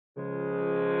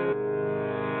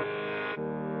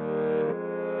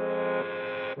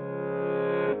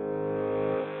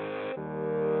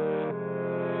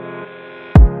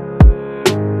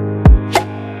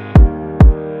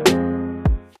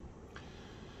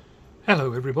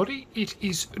Hello everybody, it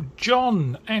is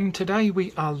John, and today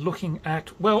we are looking at,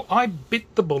 well, I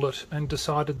bit the bullet and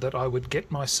decided that I would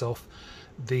get myself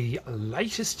the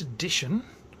latest edition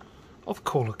of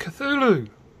Call of Cthulhu.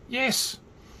 Yes,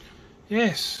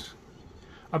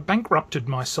 I bankrupted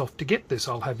myself to get this,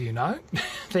 I'll have you know.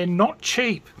 They're not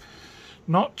cheap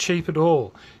at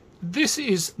all. This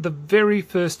is the very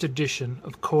first edition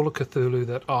of Call of Cthulhu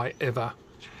that I ever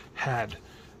had.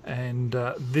 And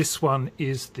this one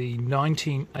is the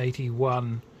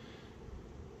 1981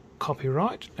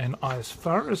 copyright, and as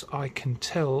far as I can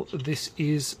tell, this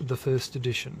is the first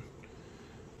edition.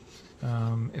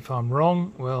 If I'm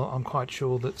wrong, well, I'm quite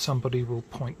sure that somebody will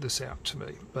point this out to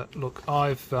me. But look,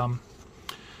 I've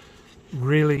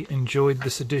really enjoyed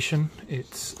this edition.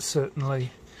 It's certainly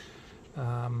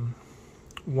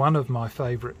one of my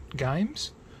favourite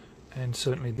games, and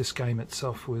certainly this game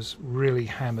itself was really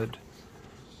hammered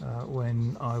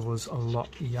when I was a lot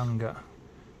younger.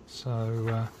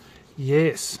 So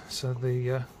yes, so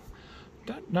the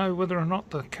don't know whether or not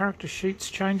the character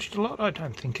sheet's changed a lot. I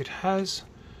don't think it has,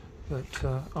 but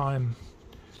I'm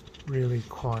really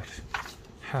quite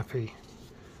happy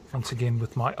once again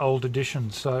with my old edition.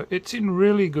 So it's in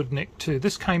really good nick too.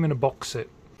 This came in a box set,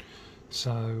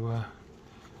 so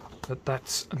but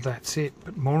that's it.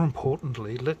 But more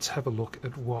importantly, let's have a look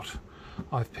at what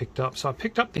I've picked up. So I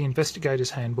picked up the Investigator's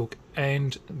Handbook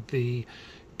and the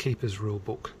Keeper's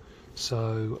Rulebook.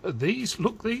 So these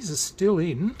are still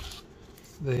in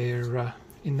their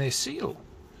seal,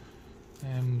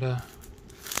 and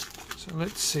so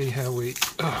let's see how we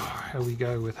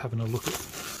go with having a look at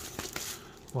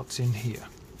what's in here.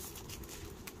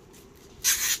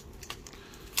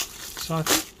 So I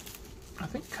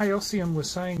think Chaosium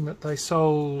was saying that they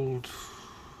sold.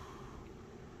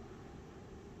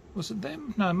 Was it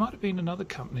them? No, it might have been another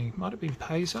company. It might have been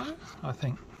Paizo, I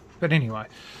think. But anyway,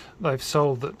 they've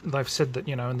sold that. They've said that,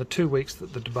 you know, in the 2 weeks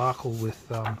that the debacle with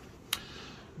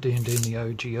D&D and the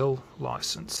OGL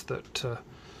license, that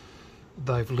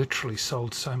they've literally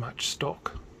sold so much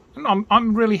stock. And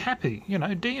I'm really happy. You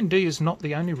know, D&D is not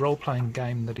the only role-playing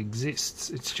game that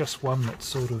exists. It's just one that's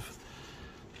sort of,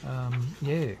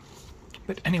 yeah.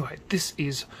 But anyway, this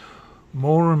is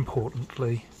more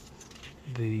importantly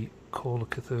the Call of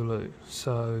Cthulhu.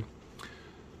 So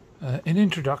an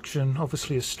introduction,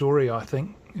 obviously a story, I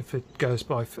think, if it goes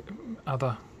by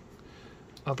other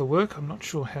work. I'm not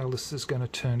sure how this is going to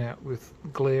turn out with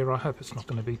glare. I hope it's not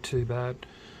going to be too bad.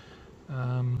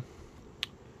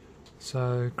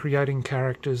 So creating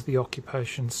characters, the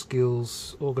occupation,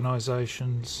 skills,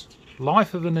 organisations,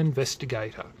 life of an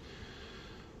investigator,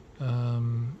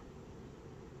 the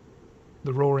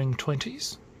Roaring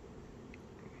Twenties.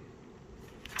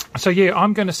 So yeah,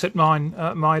 I'm going to set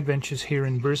my adventures here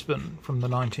in Brisbane from the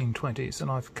 1920s, and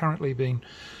I've currently been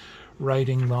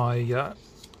raiding my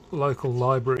local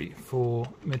library for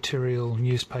material,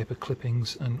 newspaper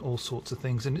clippings and all sorts of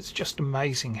things, and it's just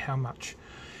amazing how much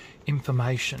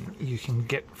information you can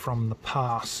get from the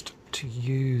past to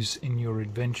use in your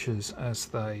adventures as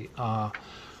they are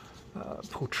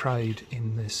portrayed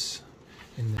in this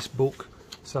book.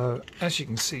 So as you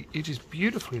can see, it is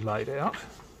beautifully laid out.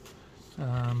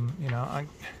 You know,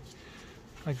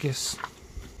 I guess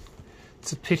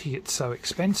it's a pity it's so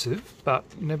expensive, but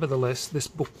nevertheless, this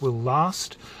book will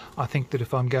last. I think that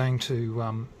if I'm going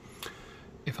to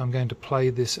play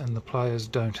this and the players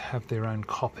don't have their own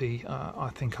copy,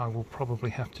 I think I will probably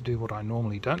have to do what I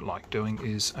normally don't like doing,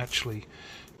 is actually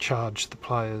charge the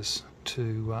players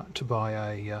to buy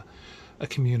a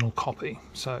communal copy.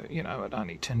 So, you know, at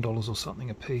only $10 or something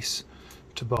a piece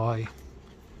to buy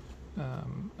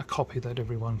a copy that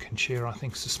everyone can share, I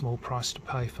think is a small price to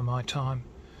pay for my time.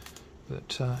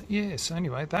 But yes,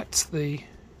 anyway, that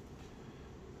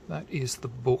is the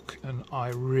book, and I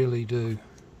really do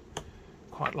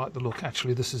quite like the look.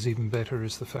 Actually, this is even better,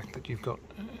 is the fact that you've got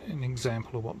an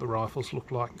example of what the rifles look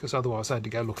like, because otherwise I had to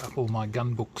go look up all my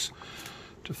gun books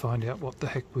to find out what the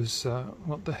heck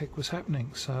was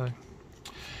happening. So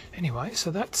anyway,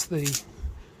 so that's the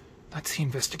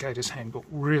Investigator's Handbook.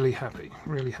 Really happy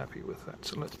with that.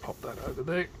 So let's pop that over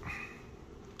there.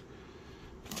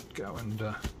 I'll go and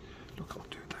look, I'll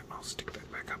do that. I'll stick that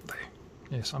back up there.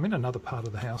 Yes, I'm in another part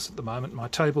of the house at the moment. My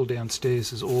table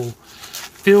downstairs is all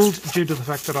filled due to the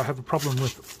fact that I have a problem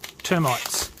with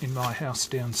termites in my house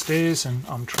downstairs, and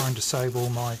I'm trying to save all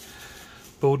my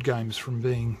board games from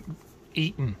being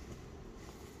eaten.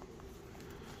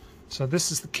 So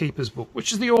this is the Keeper's Book,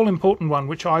 which is the all-important one,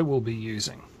 which I will be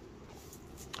using.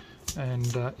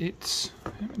 And it's,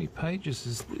 how many pages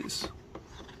is this?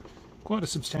 Quite a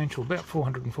substantial, about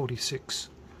 446.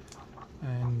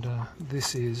 And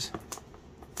this is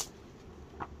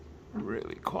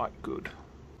really quite good.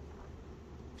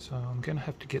 So I'm going to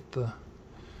have to get I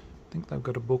think they've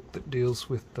got a book that deals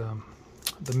with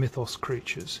the mythos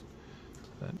creatures.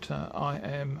 But I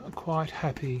am quite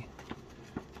happy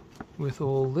with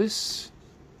all this.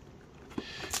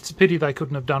 It's a pity they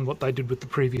couldn't have done what they did with the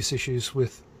previous issues,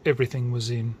 with everything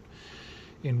was in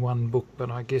one book,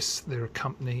 but I guess they're a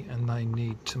company and they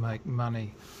need to make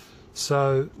money.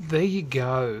 So there you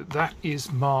go. That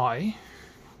is my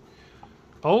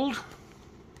old,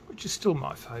 which is still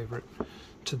my favourite,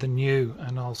 to the new,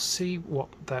 and I'll see what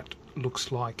that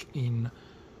looks like in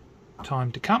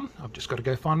time to come. I've just got to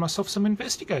go find myself some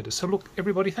investigators. So look,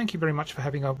 everybody, thank you very much for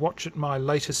having a watch at my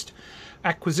latest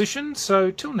acquisition.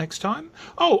 So till next time.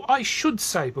 Oh, I should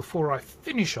say before I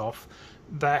finish off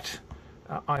that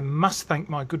I must thank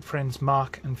my good friends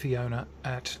Mark and Fiona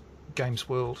at Games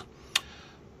World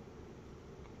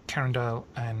Carindale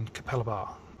and Capalaba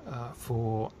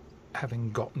for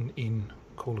having gotten in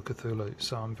Call of Cthulhu.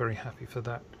 So I'm very happy for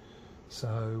that.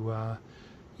 So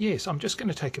yes, I'm just going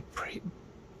to take a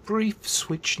brief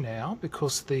switch now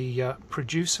because the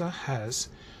producer has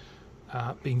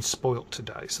been spoilt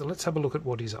today. So let's have a look at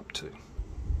what he's up to.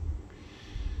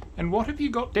 And what have you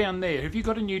got down there? Have you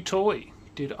got a new toy?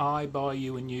 Did I buy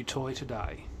you a new toy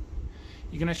today?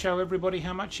 You going to show everybody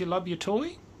how much you love your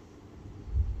toy?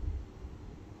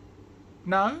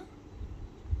 No?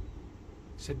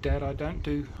 Said, Dad, I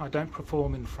don't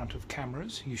perform in front of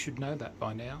cameras. You should know that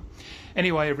by now.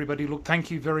 Anyway, everybody, look,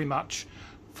 thank you very much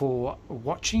for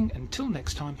watching. Until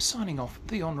next time, signing off,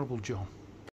 the Honourable John.